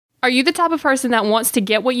Are you the type of person that wants to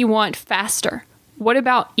get what you want faster? What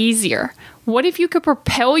about easier? What if you could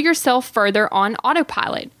propel yourself further on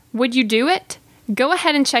autopilot? Would you do it? Go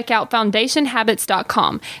ahead and check out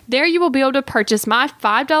foundationhabits.com. There you will be able to purchase my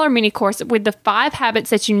 $5 mini course with the 5 habits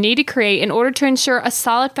that you need to create in order to ensure a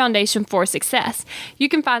solid foundation for success. You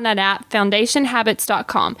can find that at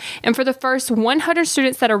foundationhabits.com. And for the first 100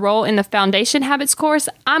 students that enroll in the Foundation Habits course,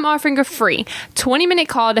 I'm offering a free 20-minute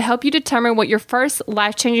call to help you determine what your first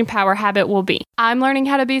life-changing power habit will be. I'm learning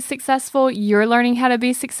how to be successful. You're learning how to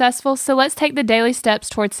be successful. So let's take the daily steps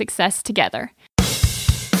towards success together.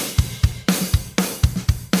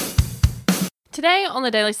 Today on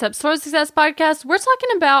the Daily Steps Towards Success podcast, we're talking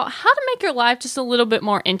about how to make your life just a little bit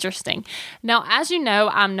more interesting. Now, as you know,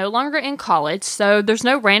 I'm no longer in college, so there's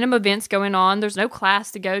no random events going on. There's no class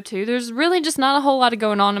to go to. There's really just not a whole lot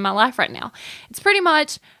going on in my life right now. It's pretty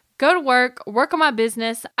much go to work on my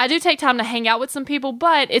business. I do take time to hang out with some people,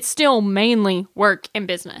 but it's still mainly work and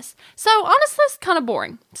business. So honestly, it's kind of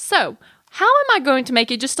boring. So how am I going to make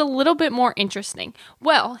it just a little bit more interesting?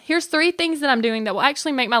 Well, here's 3 things that I'm doing that will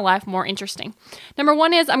actually make my life more interesting. Number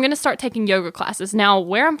 1 is I'm going to start taking yoga classes. Now,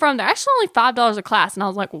 where I'm from, they're actually only $5 a class, and I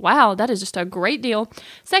was like, wow, that is just a great deal.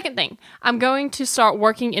 Second thing, I'm going to start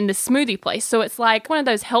working in the smoothie place. So it's like one of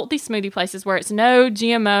those healthy smoothie places where it's no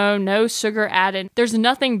GMO, no sugar added. There's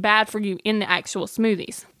nothing bad for you in the actual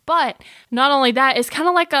smoothies. But not only that, it's kind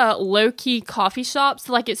of like a low-key coffee shop.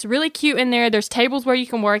 So like it's really cute in there. There's tables where you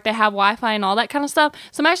can work. They have Wi-Fi and all that kind of stuff.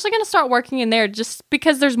 So I'm actually going to start working in there just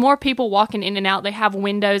because there's more people walking in and out. They have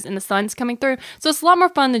windows and the sun's coming through. So it's a lot more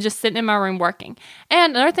fun than just sitting in my room working.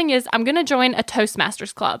 And another thing is I'm going to join a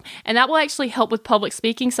Toastmasters club. And that will actually help with public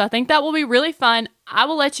speaking. So I think that will be really fun. I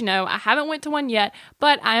will let you know. I haven't went to one yet,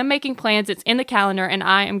 but I am making plans. It's in the calendar and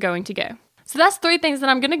I am going to go. So that's 3 things that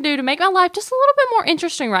I'm going to do to make my life just a little bit more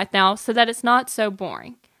interesting right now so that it's not so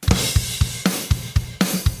boring.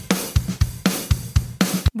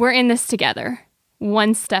 We're in this together,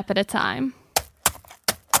 one step at a time.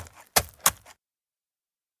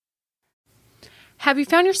 Have you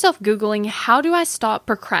found yourself Googling, how do I stop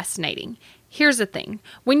procrastinating? Here's the thing.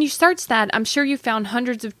 When you search that, I'm sure you found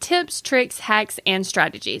hundreds of tips, tricks, hacks, and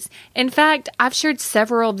strategies. In fact, I've shared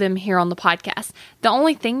several of them here on the podcast. The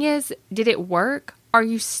only thing is, did it work? Are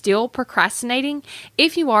you still procrastinating?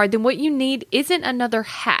 If you are, then what you need isn't another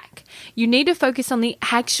hack. You need to focus on the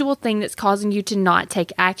actual thing that's causing you to not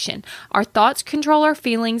take action. Our thoughts control our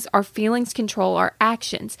feelings control our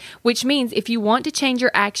actions, which means if you want to change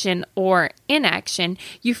your action or inaction,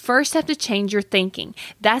 you first have to change your thinking.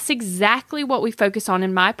 That's exactly what we focus on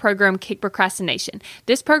in my program, Kick Procrastination.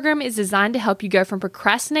 This program is designed to help you go from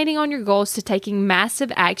procrastinating on your goals to taking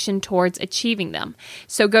massive action towards achieving them.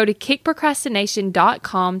 So go to kickprocrastination.com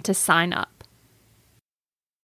to sign up.